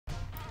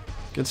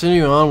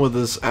Continuing on with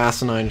this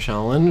asinine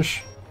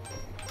challenge.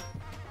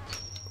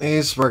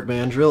 Hey, Spark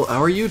Mandrill, how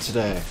are you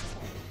today?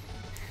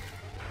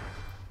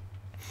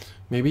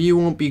 Maybe you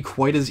won't be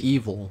quite as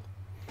evil.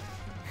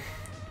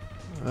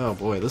 Oh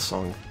boy, this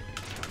song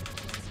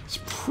is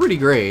pretty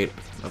great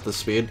at this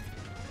speed.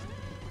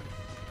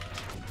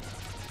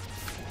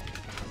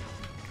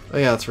 Oh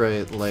yeah, that's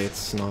right,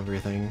 lights and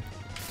everything.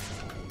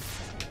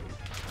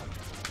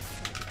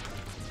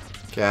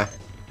 Okay.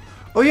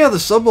 Oh yeah, the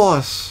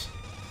sub-boss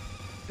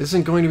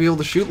isn't going to be able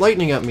to shoot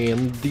lightning at me,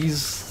 and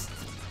these...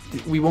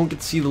 we won't get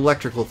to see the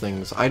electrical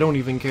things. I don't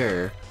even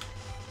care.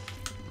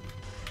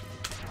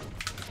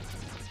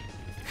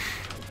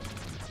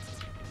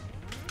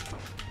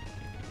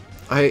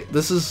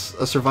 This is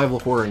a survival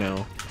horror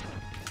now.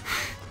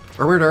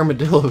 Armored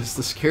Armadillo is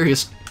the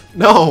scariest...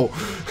 No!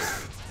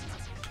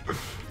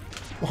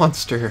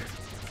 Monster.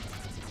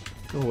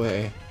 Go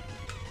away.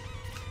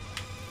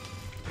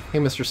 Hey,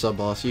 Mr.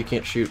 Sub-Boss, you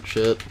can't shoot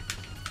shit.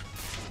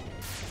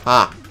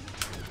 Ha!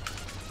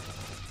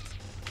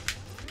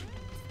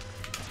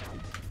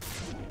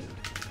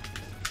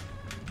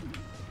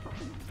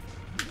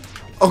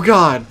 Oh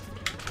god!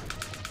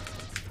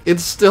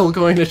 It's still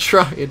going to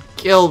try and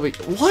kill me.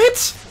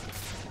 What?!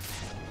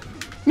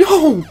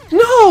 No!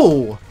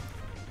 No!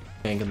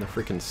 Hang in the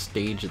freaking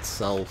stage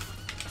itself.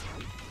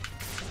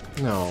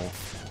 No.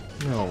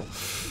 No.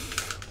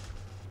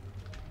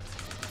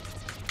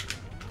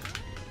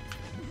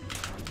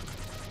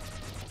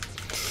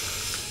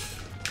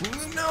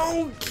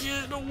 No!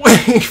 Get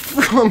away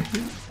from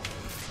me!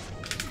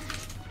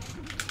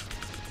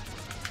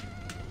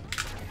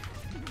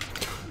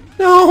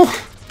 No!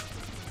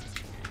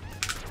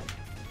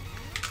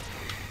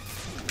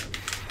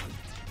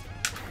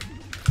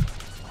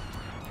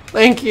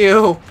 Thank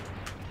you!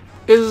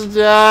 It's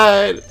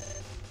dead!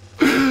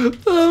 The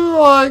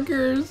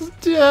fucker's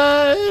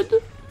dead!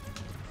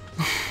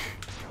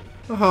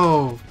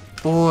 Oh,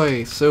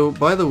 boy. So,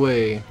 by the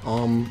way,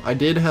 I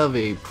did have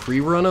a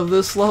pre-run of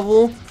this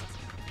level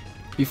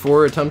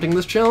before attempting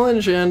this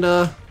challenge, and,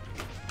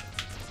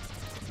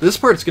 this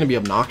part's gonna be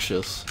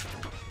obnoxious.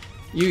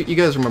 You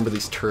guys remember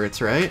these turrets,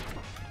 right?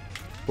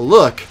 Well,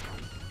 look!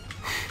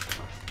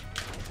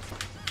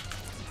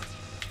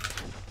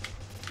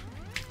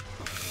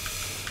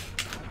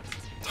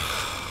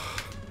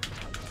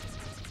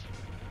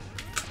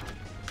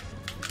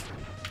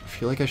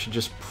 I feel like I should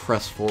just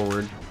press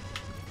forward.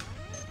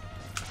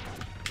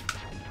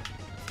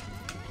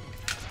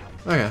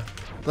 Okay,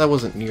 that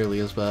wasn't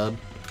nearly as bad.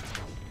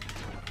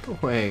 Go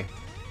away.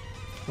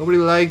 Nobody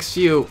likes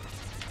you.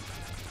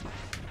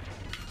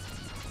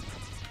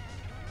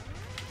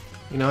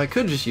 You know, I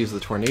could just use the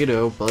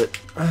tornado, but...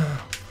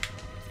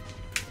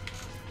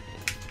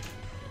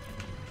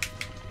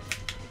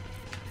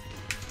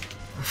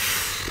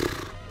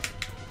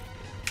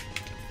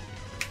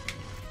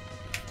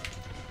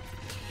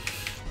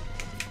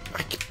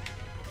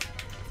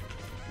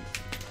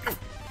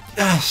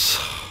 Yes!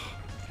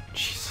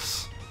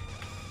 Jesus.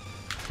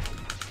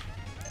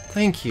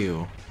 Thank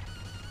you.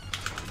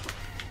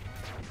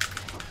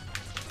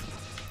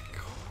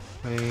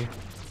 Go away.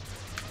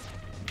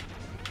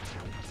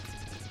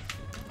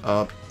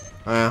 Up.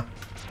 Yeah.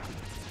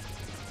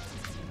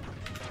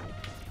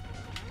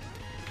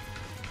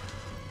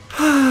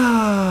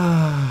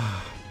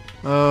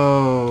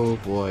 Oh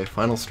boy,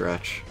 final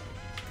stretch.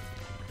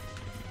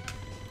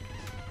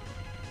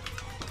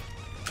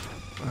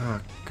 Ah,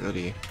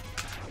 goody.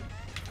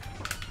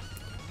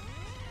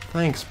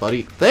 Thanks,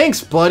 buddy.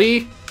 Thanks,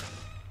 buddy!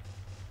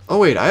 Oh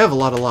wait, I have a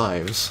lot of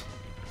lives.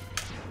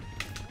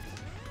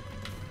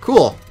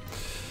 Cool.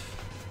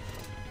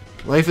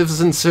 Life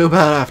isn't so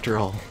bad after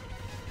all.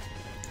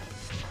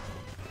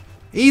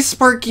 Hey,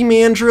 Sparky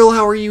Mandrill,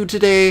 how are you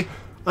today?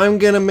 I'm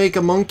gonna make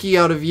a monkey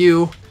out of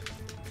you.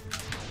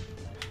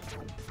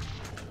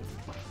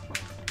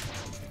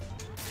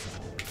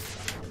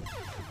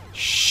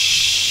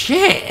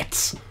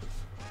 Shit!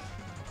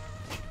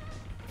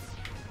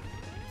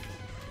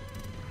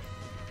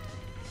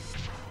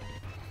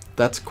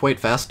 That's quite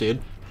fast, dude.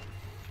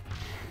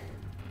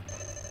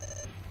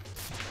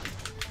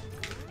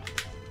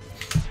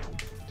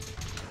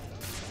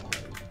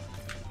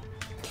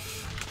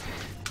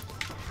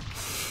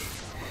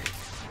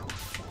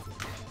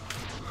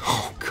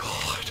 Oh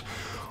god.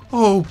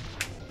 Oh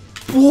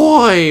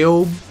boy,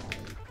 oh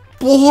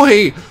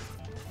boy.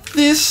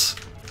 This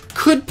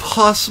could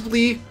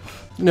possibly...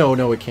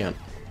 No, it can't.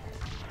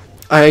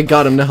 I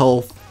got him to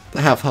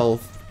half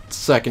health,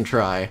 second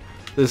try.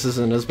 This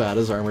isn't as bad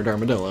as Armored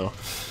Armadillo.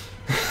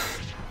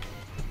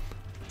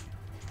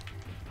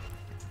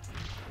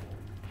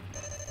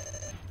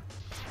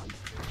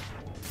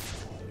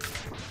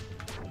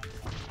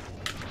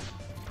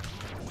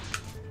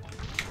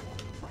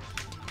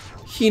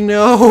 He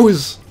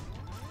knows!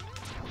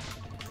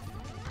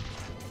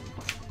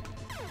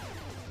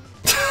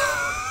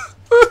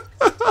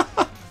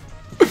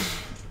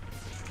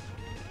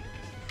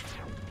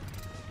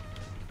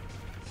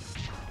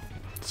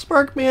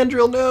 Spark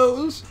Mandrill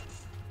knows!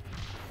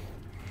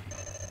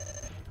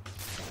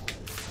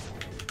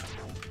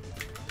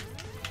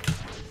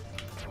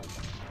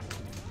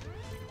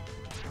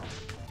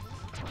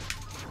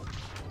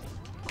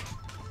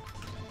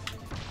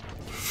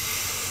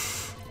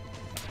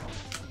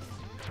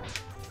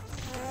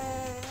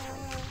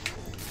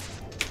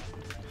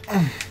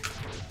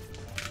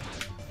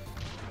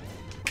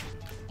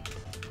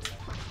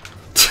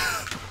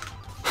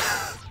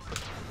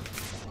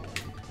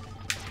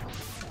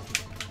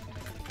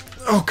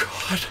 Oh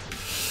god.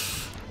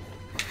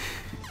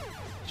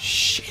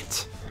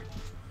 Shit.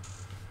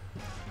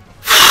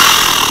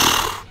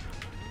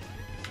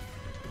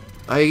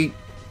 I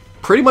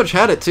pretty much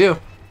had it too.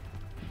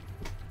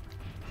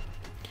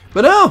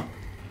 But no!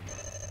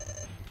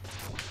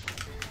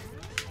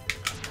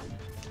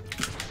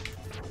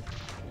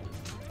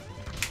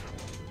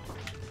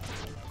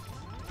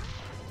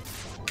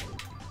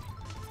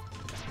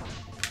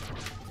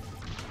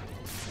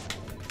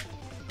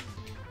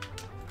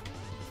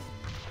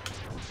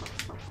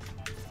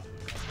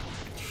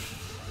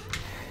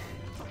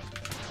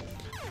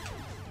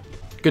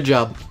 Good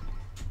job.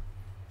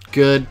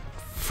 Good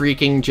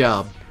freaking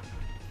job.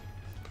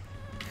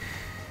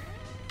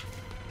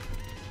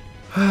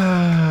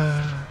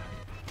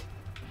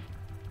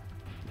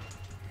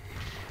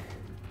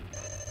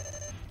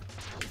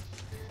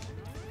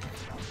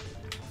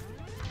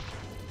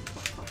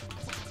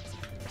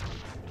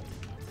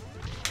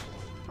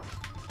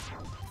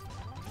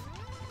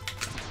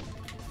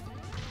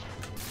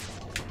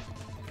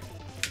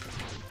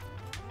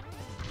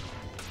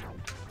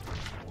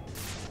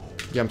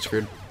 Yeah, I'm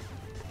screwed.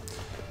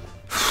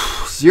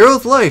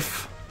 0th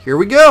life. Here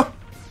we go.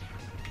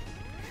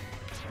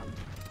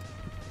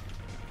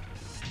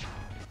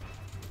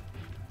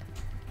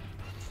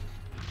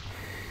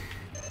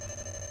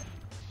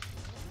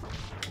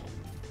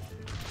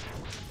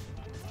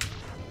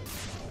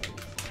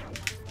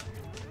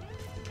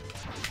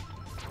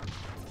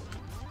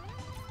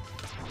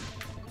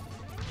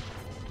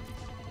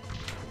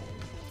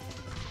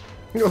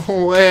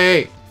 No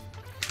way.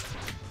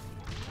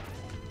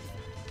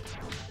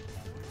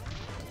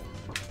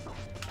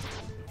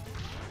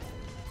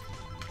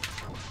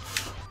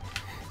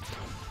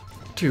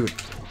 Dude,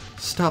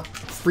 stop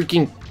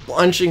freaking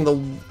punching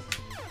the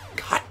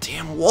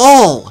goddamn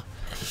wall!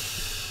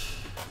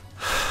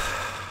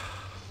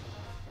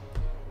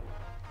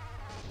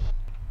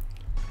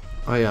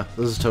 Oh yeah,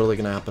 this is totally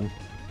gonna happen.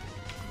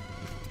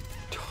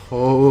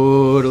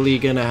 Totally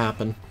gonna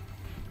happen.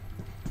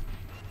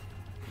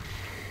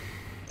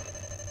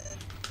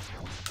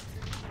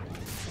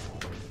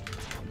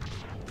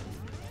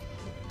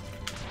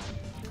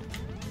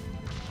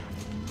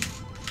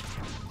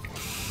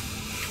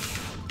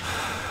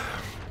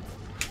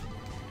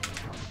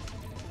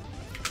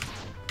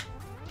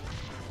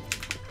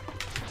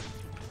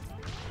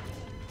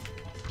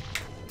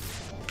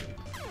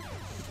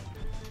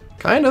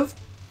 Kind of.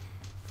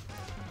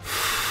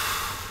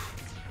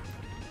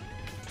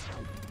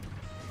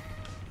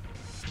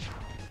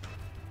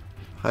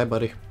 Hi,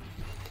 buddy.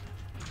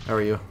 How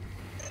are you?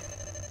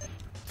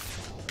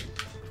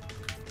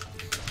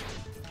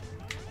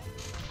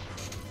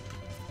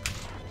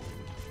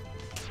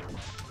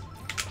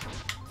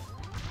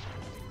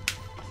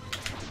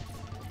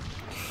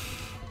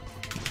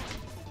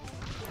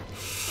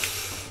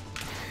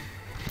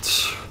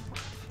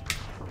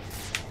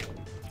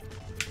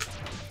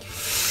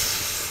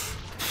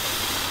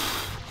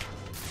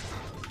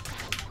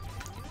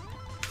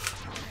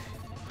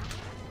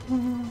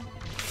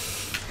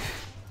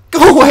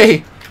 Go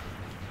away!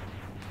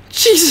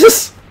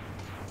 Jesus!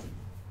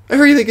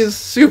 Everything is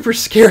super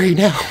scary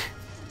now.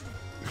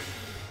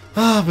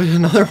 Ah, but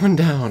another one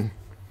down.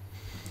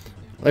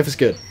 Life is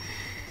good.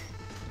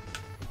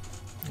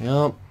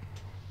 Yep.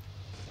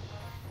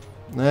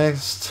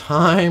 Next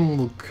time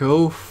we'll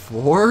go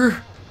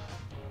for...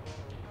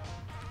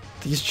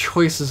 These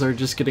choices are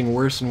just getting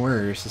worse and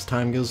worse as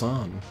time goes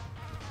on.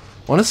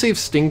 Want to save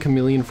Sting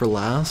Chameleon for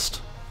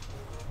last?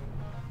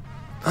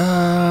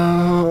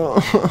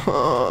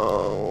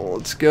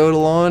 Let's go to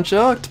launch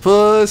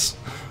Octopus!